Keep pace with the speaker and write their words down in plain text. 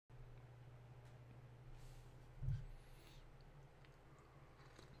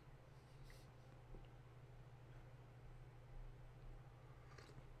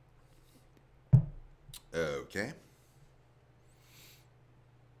Okay.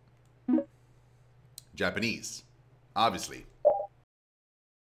 Japanese, obviously.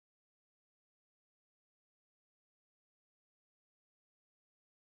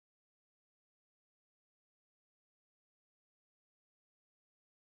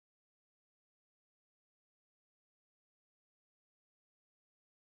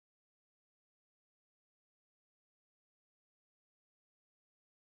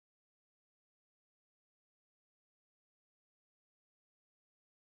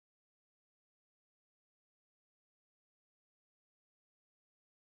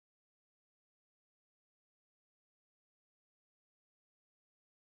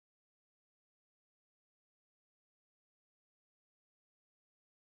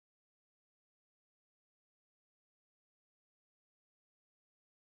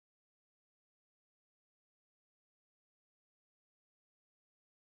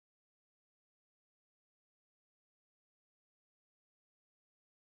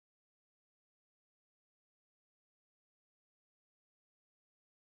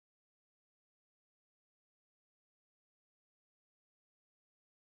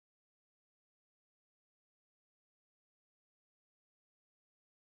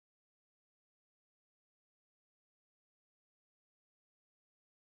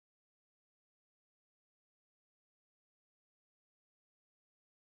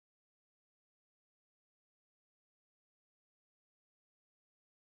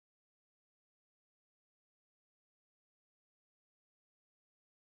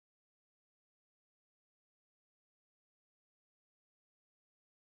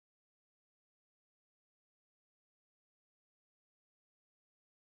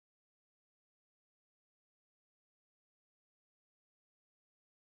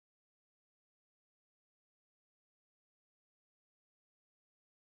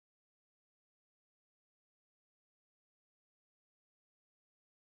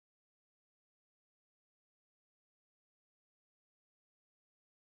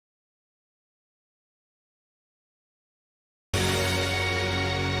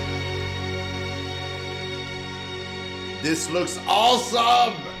 This looks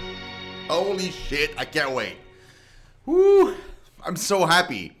awesome! Holy shit, I can't wait. Woo! I'm so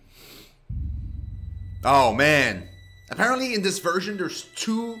happy. Oh man. Apparently in this version there's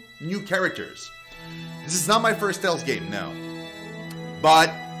 2 new characters. This is not my first Tales game, no.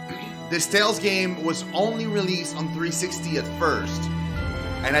 But this Tales game was only released on 360 at first.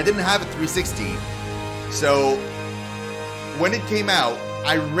 And I didn't have a 360. So when it came out,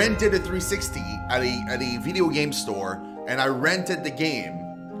 I rented a 360 at a video game store, and I rented the game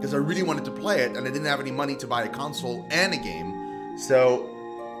because I really wanted to play it, and I didn't have any money to buy a console and a game. So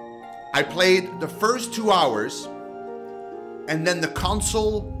I played the first 2 hours, and then the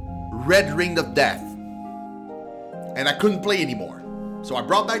console red ringed of death, and I couldn't play anymore. So I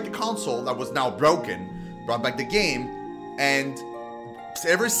brought back the console that was now broken, brought back the game, and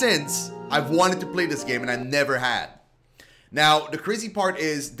ever since I've wanted to play this game, and I never had. Now, the crazy part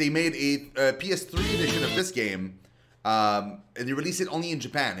is they made a PS3 edition of this game, and they released it only in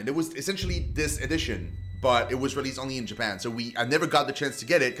Japan. And it was essentially this edition, but it was released only in Japan. So I never got the chance to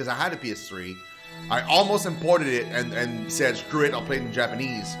get it because I had a PS3. I almost imported it and said, screw it, I'll play it in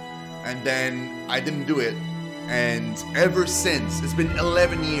Japanese. And then I didn't do it. And ever since, it's been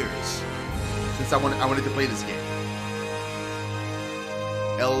 11 years since I wanted to play this game.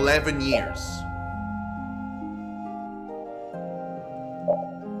 11 years.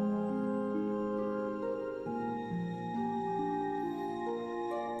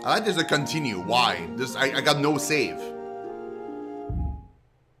 I like this to continue. Why? I got no save.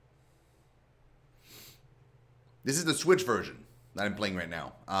 This is the Switch version that I'm playing right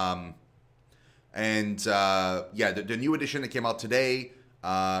now. Yeah, the new edition that came out today,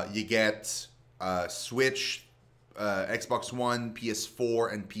 you get Switch, Xbox One,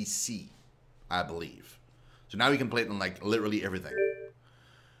 PS4, and PC, I believe. So now you can play it on like literally everything.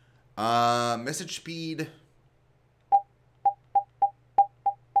 Message speed.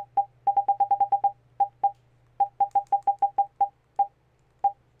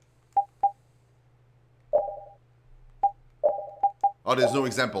 Oh, there's no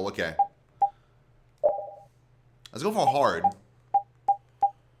example. Okay. Let's go for hard.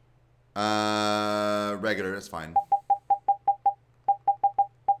 Regular, that's fine.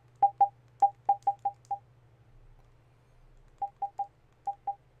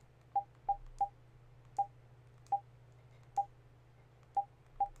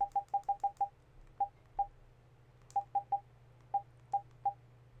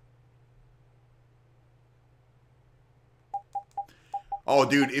 Oh,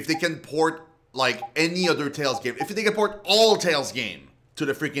 dude, if they can port like any other Tales game. If they can port all Tales game to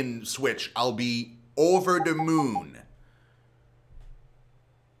the freaking Switch, I'll be over the moon.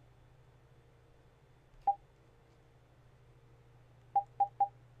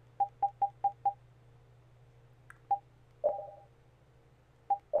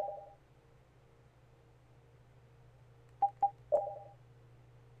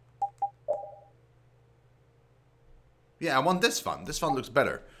 Yeah, I want this font. This font looks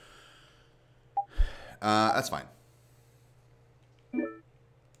better. That's fine.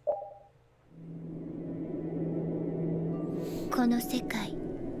 この世界、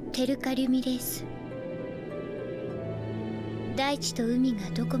テルカリュミレース。大地と海が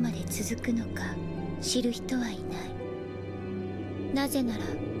どこまで続くのか知る人はいない。なぜなら、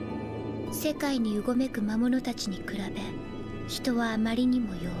世界にうごめく魔物たちに比べ、人はあまりに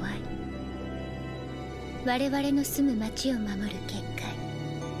も弱い。我々の住む町を守る結界。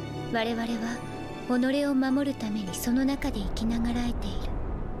我々は己を守るためにその中で生きながらえている。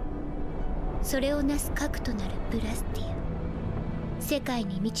それをなす核となるブラスティア。世界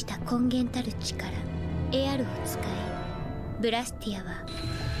に満ちた根源たる力エアルを使い、ブラスティアは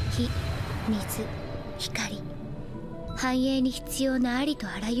火、水、光、繁栄に必要なありと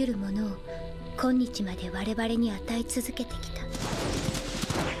あらゆるものを今日まで我々に与え続けてきた。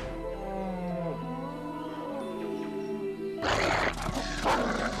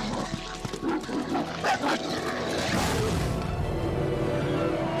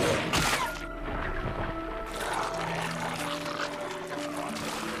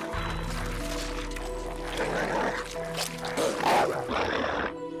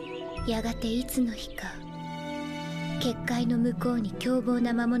やがていつの日か、結界の向こうに凶暴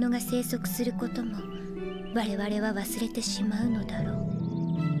な魔物が生息することも我々は忘れてしまうのだろう。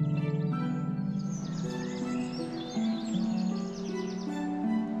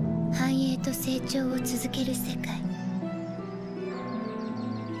繁栄と成長を続ける世界、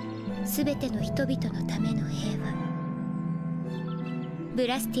すべての人々のための平和。ブ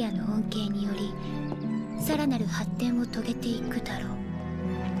ラスティアの恩恵によりさらなる発展を遂げていくだろう。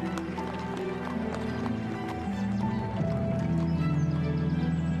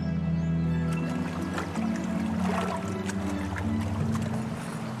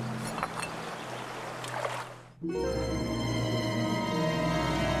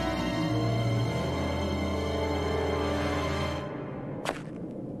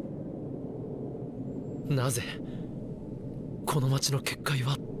なぜこの町の結界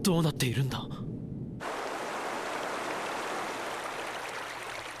はどうなっているんだ。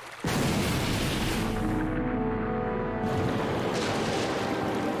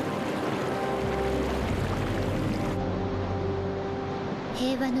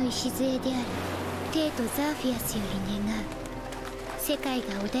平和の礎であるテイとザーフィアスより願う、世界が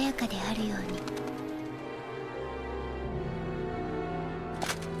穏やかであるように。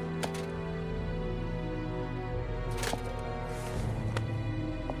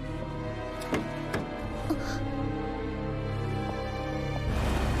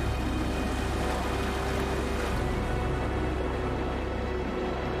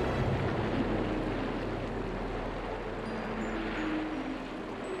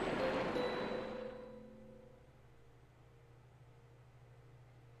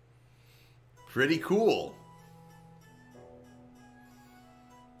Pretty cool.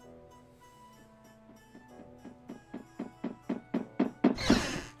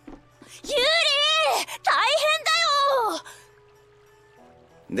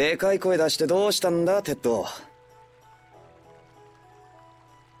 でかい声出してどうしたんだ、テッド。あ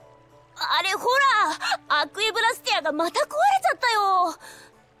れほら、アクエブラスティアがまた壊れちゃったよ。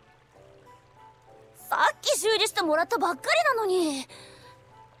さっき修理してもらったばっかりなのに。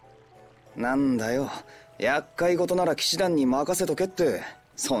なんだよ、厄介事なら騎士団に任せとけって、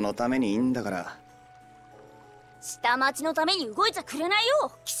そのためにいいんだから。下町のために動いちゃくれない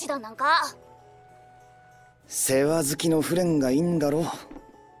よ、騎士団なんか。世話好きのフレンがいいんだろ。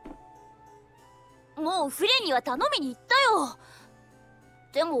もうフレンには頼みに行ったよ。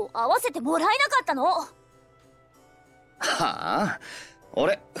でも会わせてもらえなかったの。はあ、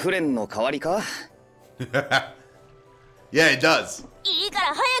俺フレンの代わりか。Yeah, it does. いいか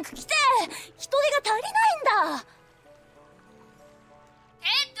ら早く来て、人手が足りないんだ。テッ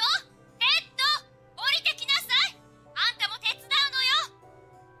ド、降りてきなさい。あんたも手伝うのよ。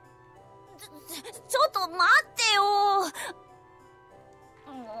ちょっと待ってよ。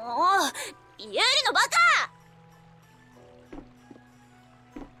もうユーリのバカ。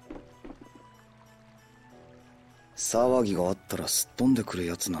騒ぎがあったらすっ飛んでくる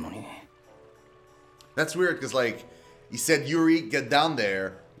やつなのに。 That's weird because like he said Yuri get down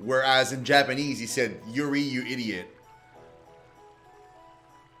there Whereas in Japanese, he said, Yuri, you idiot.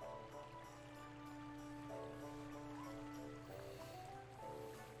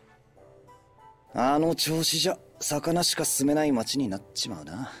 Ah, の調子じゃ魚しか住めない町になっちまう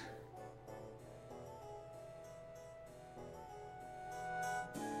な。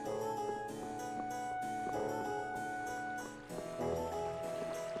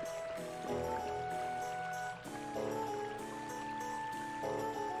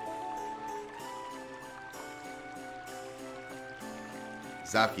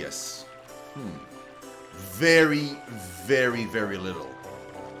Zappius. Very, very, very little.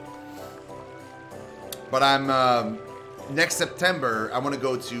 But I'm, next September, I want to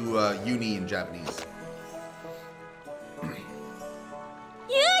go to uni in Japanese.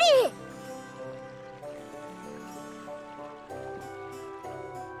 Yuri!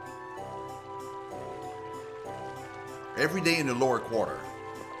 Every day in the lower quarter.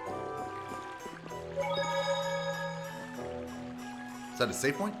 Is that a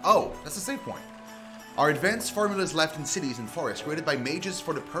save point? Oh, that's a save point. Our advanced formulas left in cities and forests created by mages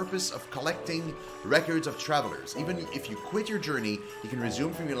for the purpose of collecting records of travelers. Even if you quit your journey, you can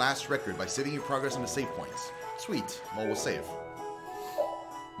resume from your last record by saving your progress on the save points. Sweet. Well, we'll save.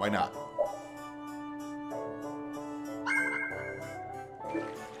 Why not?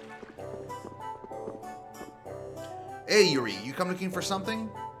 Hey, Yuri, you come looking for something?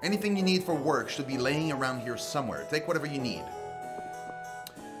 Anything you need for work should be laying around here somewhere. Take whatever you need.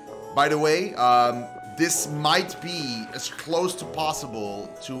 By the way, this might be as close to possible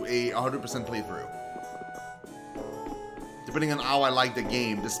to a 100% playthrough. Depending on how I like the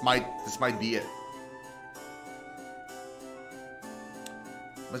game, this might be it.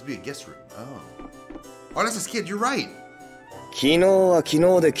 Must be a guest room. Oh, that's his kid. You're right. 昨日は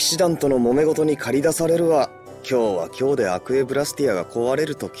昨日で騎士団との揉め事に駆り出されるわ。今日は今日でアクエブラスティアが壊れ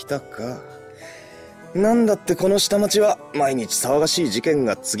るときたか。なんだってこの下町は毎日騒がしい事件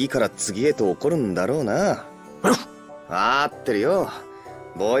が次から次へと起こるんだろうな。わーってるよ。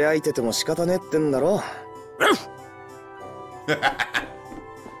ぼやいてても仕方ねってんだろ。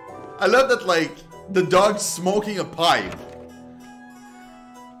I love that, like, the dog's smoking a pipe.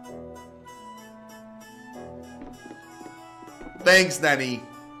 Thanks, Nanny.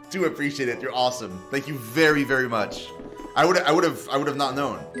 Do appreciate it. You're awesome. Thank you very, very much. I would have not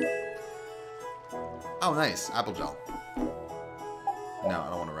known. Oh, nice. Apple gel. No, I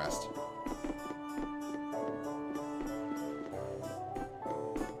don't want to rest.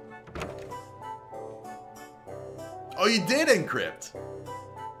 Oh, you did encrypt.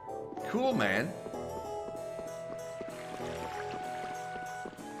 Cool, man.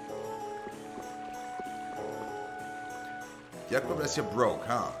 The Aquablastia broke,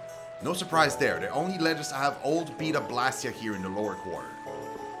 huh? No surprise there. They only let us have old beat-up Blastia here in the lower quarter.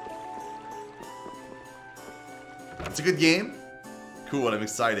 It's a good game. Cool, I'm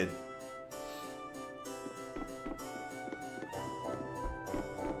excited.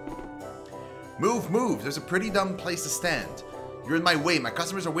 Move, move. There's a pretty dumb place to stand. You're in my way. My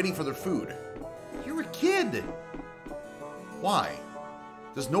customers are waiting for their food. You're a kid. Why?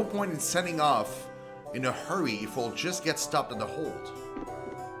 There's no point in setting off in a hurry if we'll just get stopped at the hold.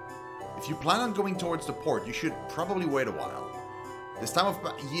 If you plan on going towards the port, you should probably wait a while. This time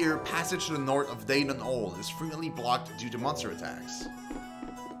of year, passage to the north of Dayton Old is frequently blocked due to monster attacks.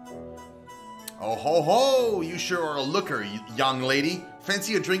 Oh ho ho! You sure are a looker, young lady.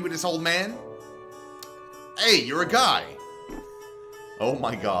 Fancy a drink with this old man? Hey, you're a guy. Oh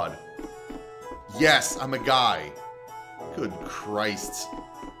my god. Yes, I'm a guy. Good Christ.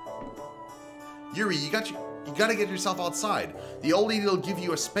 Yuri, you gotta get yourself outside. The old lady will give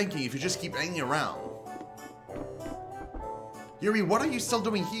you a spanking if you just keep hanging around. Yuri, what are you still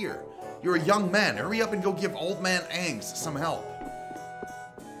doing here? You're a young man. Hurry up and go give old man Angs some help.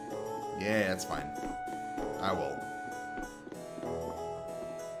 Yeah, that's fine. I will. Oh,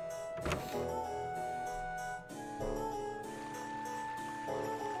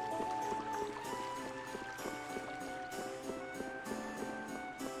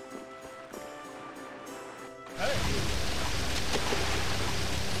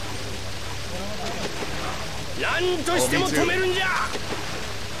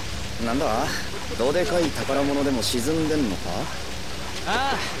 なんだどでかい宝物でも沈んでんのか。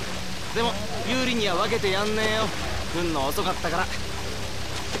ああ、でも有利には分けてやんねえよ。来んの遅かったから。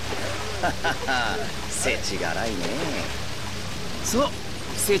せちがらいね。そう、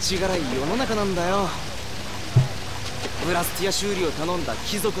せちがらい世の中なんだよ。ブラスティア修理を頼んだ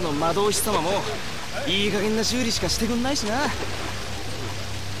貴族の魔導士様もいい加減な修理しかしてくんないしな。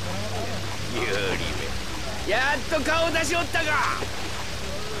有利め、やっと顔出しおったか。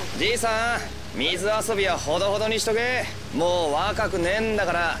じいさん、水遊びはほどほどにしとけ。もう若くねえんだ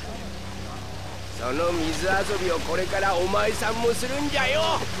から。その水遊びをこれからお前さんもするんじゃよ。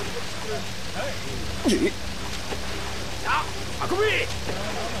さあ運べ。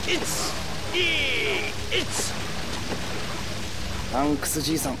121。アンクス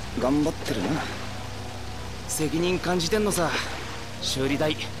じいさん頑張ってるな。責任感じてんのさ。修理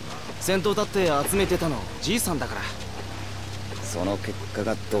代先頭立って集めてたのじいさんだから。その結果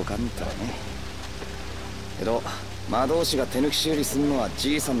がドカンとはね。けど魔導士が手抜き修理すんのは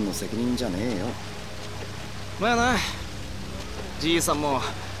じいさんの責任じゃねえよ。まあな、じいさんも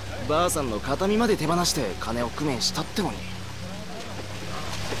ばあさんの形見まで手放して金を工面したってのに。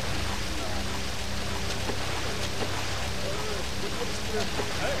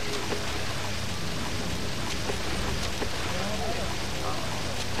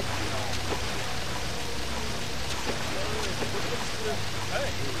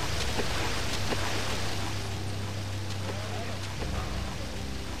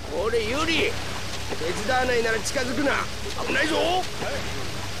おれユリ、手伝わないなら近づくな。危ないぞ。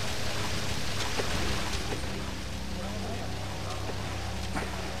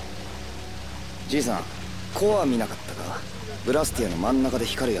じいさん、コア見なかったか。ブラスティアの真ん中で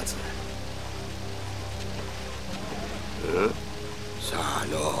光るやつ。さあ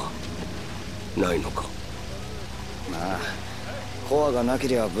な、ないのか。まあコアがなけ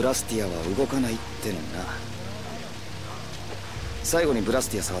ればブラスティアは動かないってのにな。最後にブラス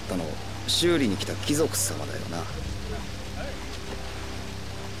ティア触ったの修理に来た貴族様だよな。あ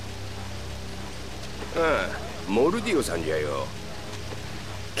あ、モルディオさんじゃよ。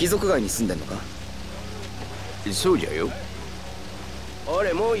貴族街に住んでんのか。そうじゃよ。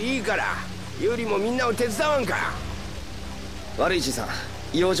俺もういいから、ユリもみんなを手伝わんか。悪いじいさん、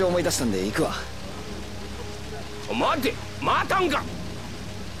用事思い出したんで行くわ。待て、待たんか。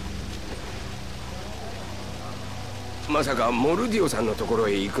まさかモルディオさんのところ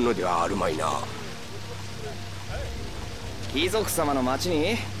へ行くのではあるまいな。貴族様の町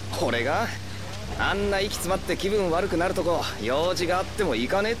に俺があんな息詰まって気分悪くなるとこ用事があっても行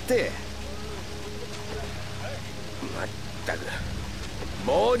かねえって。まったく、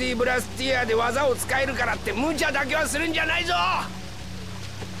ボディブラスティアで技を使えるからって無茶だけはするんじゃないぞ。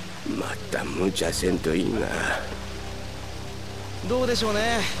また無茶せんといいが。どうでしょう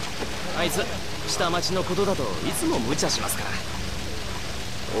ね、あいつ下町のことだといつも無茶しますから。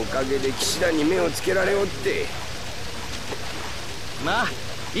おかげで騎士団に目をつけられおって。まあ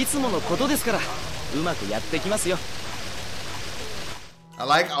いつものことですから、うまくやってきますよ。 I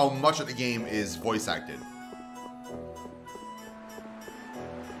like how much of the game is voice acted.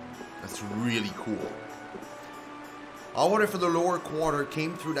 That's really cool. Our water for the lower quarter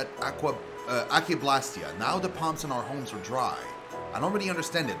came through that Akeblastia. Now the pumps in our homes are dry. I don't really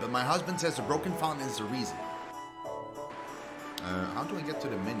understand it, but my husband says the broken fountain is the reason. How do I get to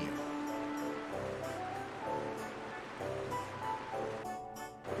the menu?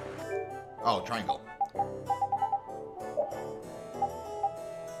 Oh, triangle.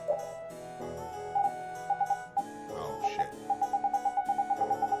 Oh, shit.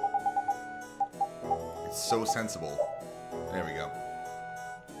 It's so sensible. There we go.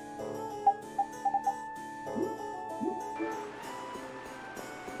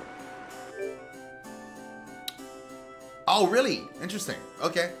 Oh, really? Interesting.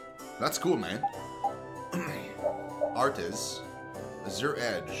 Okay. That's cool, man. Artis. Azure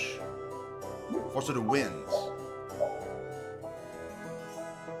Edge. Force of the Winds.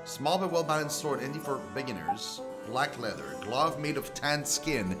 Small but well-balanced sword, indie for beginners. Black leather. Glove made of tanned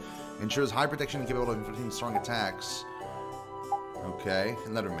skin. Ensures high protection and capable of inflicting strong attacks. Okay.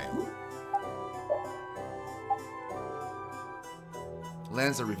 Another man.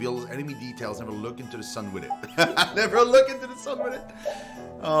 Lens that reveals enemy details. Never look into the sun with it. Never look into the sun with it.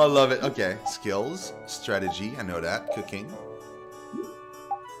 Oh, I love it. Okay. Skills. Strategy. I know that. Cooking.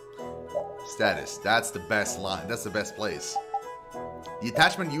 Status. That's the best line. That's the best place. The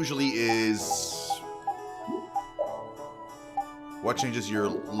attachment usually is what changes your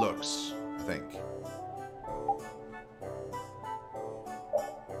looks, I think.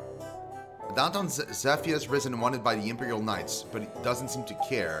 Downtown Zephyr has risen and wanted by the Imperial Knights, but it doesn't seem to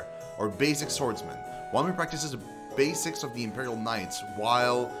care. Or basic swordsman. One who practices the basics of the Imperial Knights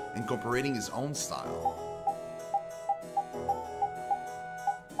while incorporating his own style.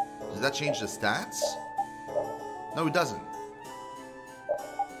 Does that change the stats? No, it doesn't.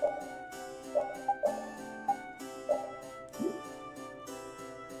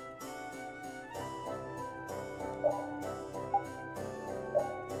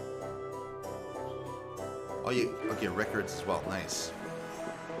 Oh, yeah. Okay, records as well. Nice.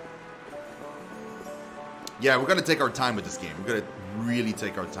 Yeah, we're gonna take our time with this game. We're gonna really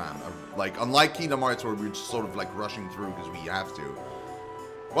take our time. Like, unlike Kingdom Hearts where we're just sort of like rushing through because we have to.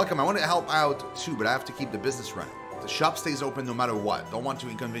 Welcome, I want to help out too, but I have to keep the business running. The shop stays open no matter what. Don't want to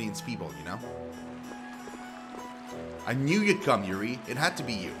inconvenience people, you know? I knew you'd come, Yuri. It had to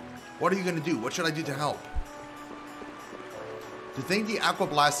be you. What are you gonna do? What should I do to help? To think the Aqua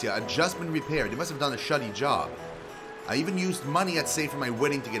Blastia had just been repaired, they must have done a shoddy job. I even used money I'd saved for my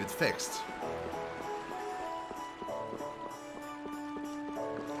wedding to get it fixed.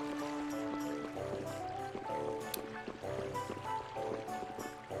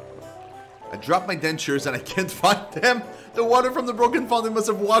 I dropped my dentures and I can't find them. The water from the broken fountain must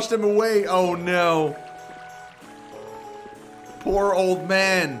have washed them away. Oh no. Poor old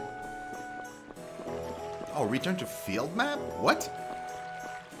man. Oh, return to field map? What?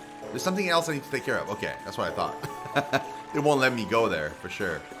 There's something else I need to take care of. Okay, that's what I thought. They won't let me go there, for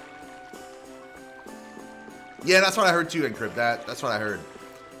sure. Yeah, that's what I heard too, Encrypt. That's what I heard.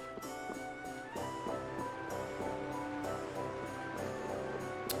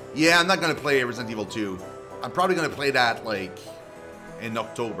 Yeah, I'm not going to play Resident Evil 2. I'm probably going to play that, like, in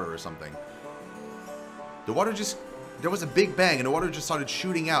October or something. The water just... There was a big bang and the water just started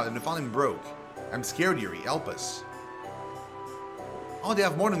shooting out and the fountain broke. I'm scared, Yuri. Help us. Oh, they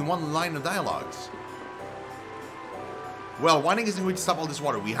have more than one line of dialogues. Well, whining isn't going to stop all this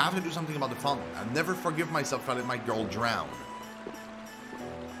water. We have to do something about the fountain. I'll never forgive myself if I let my girl drown.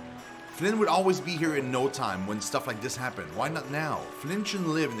 Flynn would always be here in no time when stuff like this happened. Why not now? Flynn shouldn't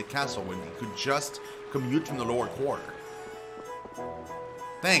live in the castle when he could just commute from the lower quarter.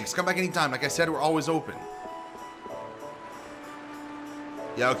 Thanks. Come back anytime. Like I said, we're always open.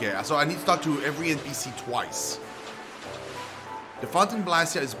 Yeah, okay. So I need to talk to every NPC twice. The Fountain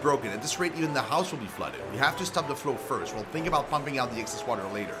Blastia is broken. At this rate, even the house will be flooded. We have to stop the flow first. We'll think about pumping out the excess water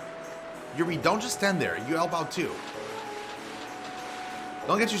later. Yuri, don't just stand there. You help out too.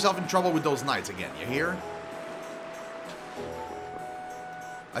 Don't get yourself in trouble with those knights again, you hear?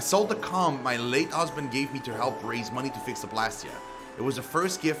 I sold the comb my late husband gave me to help raise money to fix the Blastia. It was the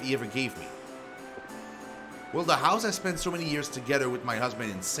first gift he ever gave me. Well, the house I spent so many years together with my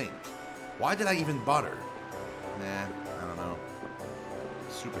husband in sync. Why did I even bother? Nah, I don't know.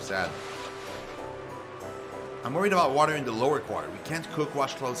 Super sad. I'm worried about water in the lower quarter. We can't cook,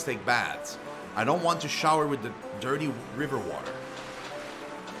 wash clothes, take baths. I don't want to shower with the dirty river water.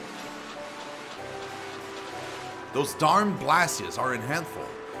 Those darn Blastias are a handful,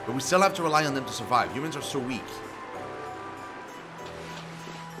 but we still have to rely on them to survive. Humans are so weak.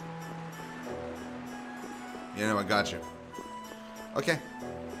 You know, I got you. Okay.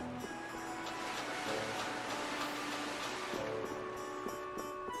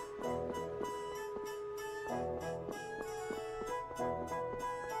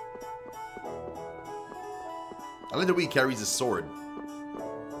 I like the way he carries his sword.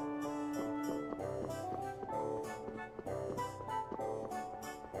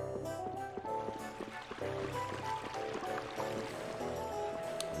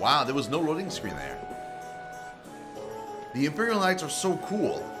 Wow, there was no loading screen there. The Imperial Knights are so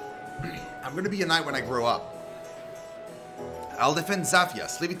cool. I'm gonna be a knight when I grow up. I'll defend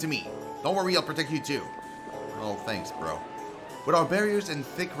Zafias. Leave it to me. Don't worry, I'll protect you too. Oh, thanks, bro. With our barriers and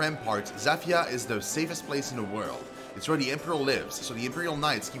thick ramparts, Zafia is the safest place in the world. It's where the Emperor lives, so the Imperial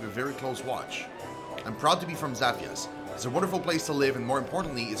Knights keep a very close watch. I'm proud to be from Zafias. It's a wonderful place to live, and more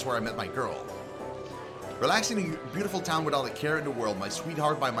importantly, it's where I met my girl. Relaxing in a beautiful town without a care in the world, my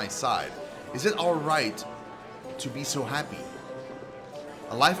sweetheart by my side. Is it alright to be so happy?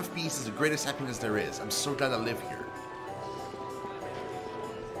 A life of peace is the greatest happiness there is. I'm so glad I live here.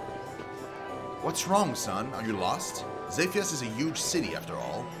 What's wrong, son? Are you lost? Zafias is a huge city, after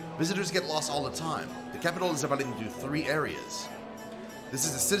all. Visitors get lost all the time. The capital is divided into 3 areas. This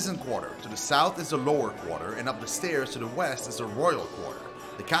is the citizen quarter. To the south is the lower quarter, and up the stairs to the west is the royal quarter.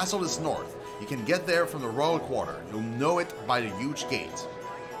 The castle is north. You can get there from the royal quarter. You'll know it by the huge gate.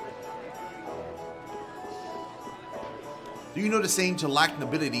 Do you know the saying, to lack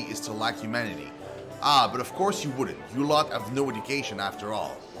nobility is to lack humanity? Ah, but of course you wouldn't. You lot have no education after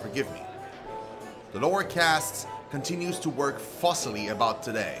all. Forgive me. The lower castes continues to work fussily about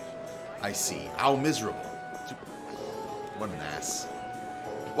today. I see. How miserable. What an ass.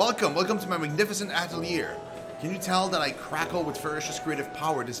 Welcome to my magnificent atelier. Can you tell that I crackle with ferocious creative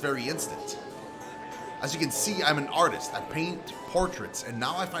power this very instant? As you can see, I'm an artist. I paint portraits, and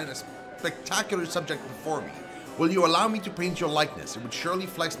now I find a spectacular subject before me. Will you allow me to paint your likeness? It would surely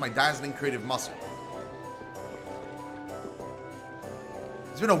flex my dazzling creative muscle.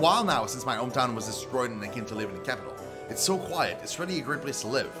 It's been a while now since my hometown was destroyed and I came to live in the capital. It's so quiet. It's really a great place to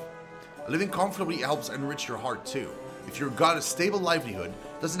live. Living comfortably helps enrich your heart too. If you've got a stable livelihood,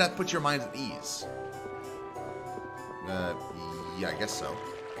 doesn't that put your mind at ease? Yeah, I guess so.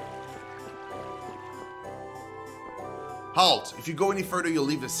 Halt! If you go any further, you'll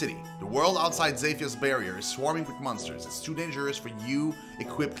leave the city. The world outside Zaphia's barrier is swarming with monsters. It's too dangerous for you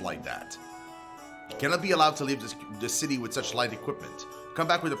equipped like that. You cannot be allowed to leave the city with such light equipment. Come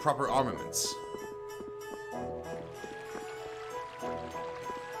back with the proper armaments.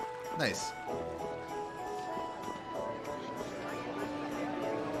 Nice.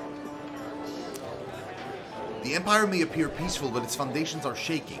 The Empire may appear peaceful, but its foundations are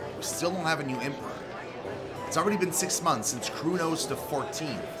shaking. We still don't have a new Emperor. It's already been 6 months since Kronos the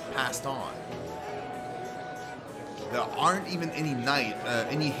 14th passed on. There aren't even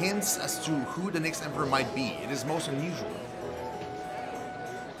any hints as to who the next Emperor might be. It is most unusual.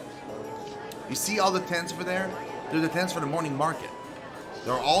 You see all the tents over there? They're the tents for the morning market.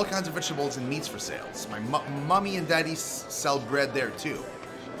 There are all kinds of vegetables and meats for sales. My mommy and daddy sell bread there too.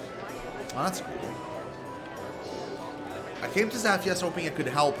 Oh, that's cool. I came to Zaphias hoping I could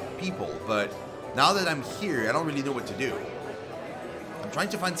help people, but now that I'm here, I don't really know what to do. I'm trying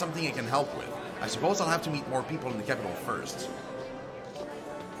to find something I can help with. I suppose I'll have to meet more people in the capital first.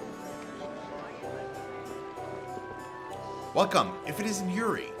 Welcome. If it isn't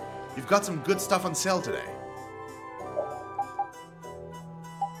Yuri, you've got some good stuff on sale today.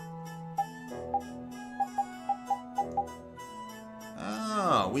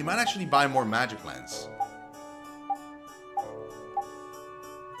 Ah, we might actually buy more magic lens.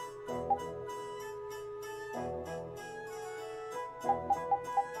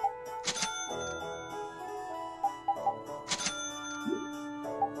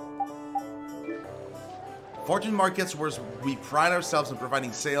 Fortune markets where we pride ourselves in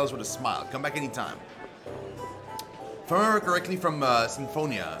providing sales with a smile. Come back anytime. If I remember correctly from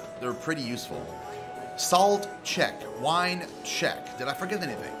Symphonia, they're pretty useful. Salt, check. Wine, check. Did I forget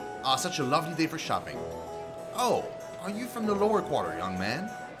anything? Ah, such a lovely day for shopping. Oh, are you from the lower quarter, young man?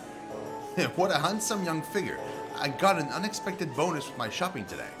 What a handsome young figure. I got an unexpected bonus with my shopping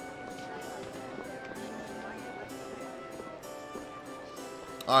today.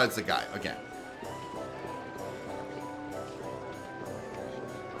 Oh, it's the guy. Okay.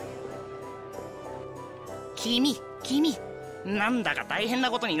 Kimi, なんだか大変な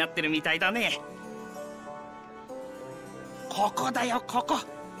ことになってるみたいだね。ここだよ、ここ。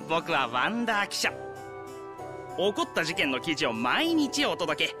僕はワンダー記者。起こった事件の記事を毎日お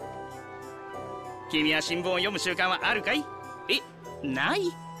届け。君は新聞を読む習慣はあるかい？な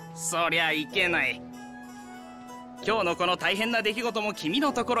い？そりゃいけない。今日のこの大変な出来事も君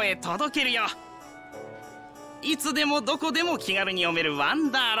のところへ届けるよ。いつでもどこでも気軽に読めるワ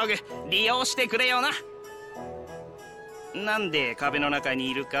ンダーログ利用してくれよな。なんで壁の中に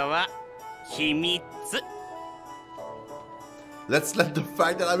いるかは秘密。Let's let the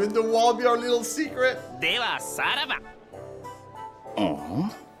fact that I'm in the wall be our little secret. ではさらば。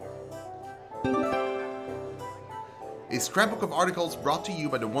A scrapbook of articles brought to you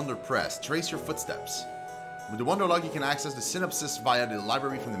by the Wonder Press. Trace your footsteps. With the Wonder Log, you can access the synopsis via the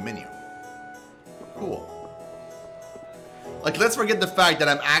library from the menu. Cool. Like, let's forget the fact that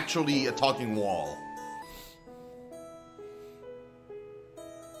I'm actually a talking wall.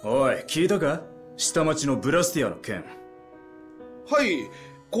 おい、聞いたか？下町のブラスティアの件。はい、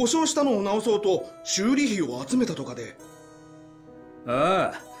故障したのを直そうと修理費を集めたとかで。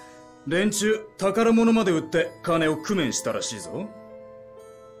ああ、連中宝物まで売って金を工面したらしいぞ。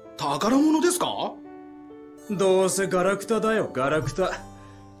宝物ですか？どうせガラクタだよ、ガラクタ。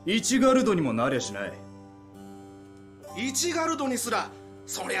1ガルドにもなりゃしない。1ガルドにすら、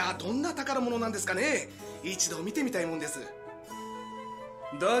そりゃどんな宝物なんですかね。一度見てみたいもんです。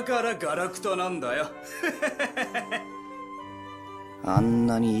だからガラクタなんだよ。あん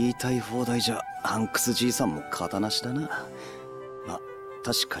なに言いたい放題じゃハンクスじいさんも型なしだな。ま、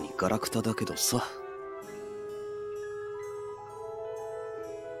確かにガラクタだけどさ。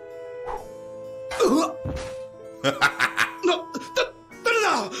うわっ誰だ。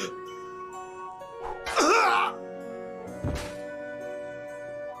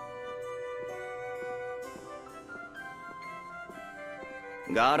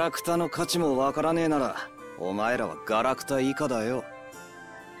ガラクタの価値もわからねえならお前らはガラクタ以下だよ。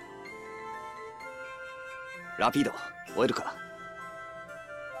ラピード、終えるか。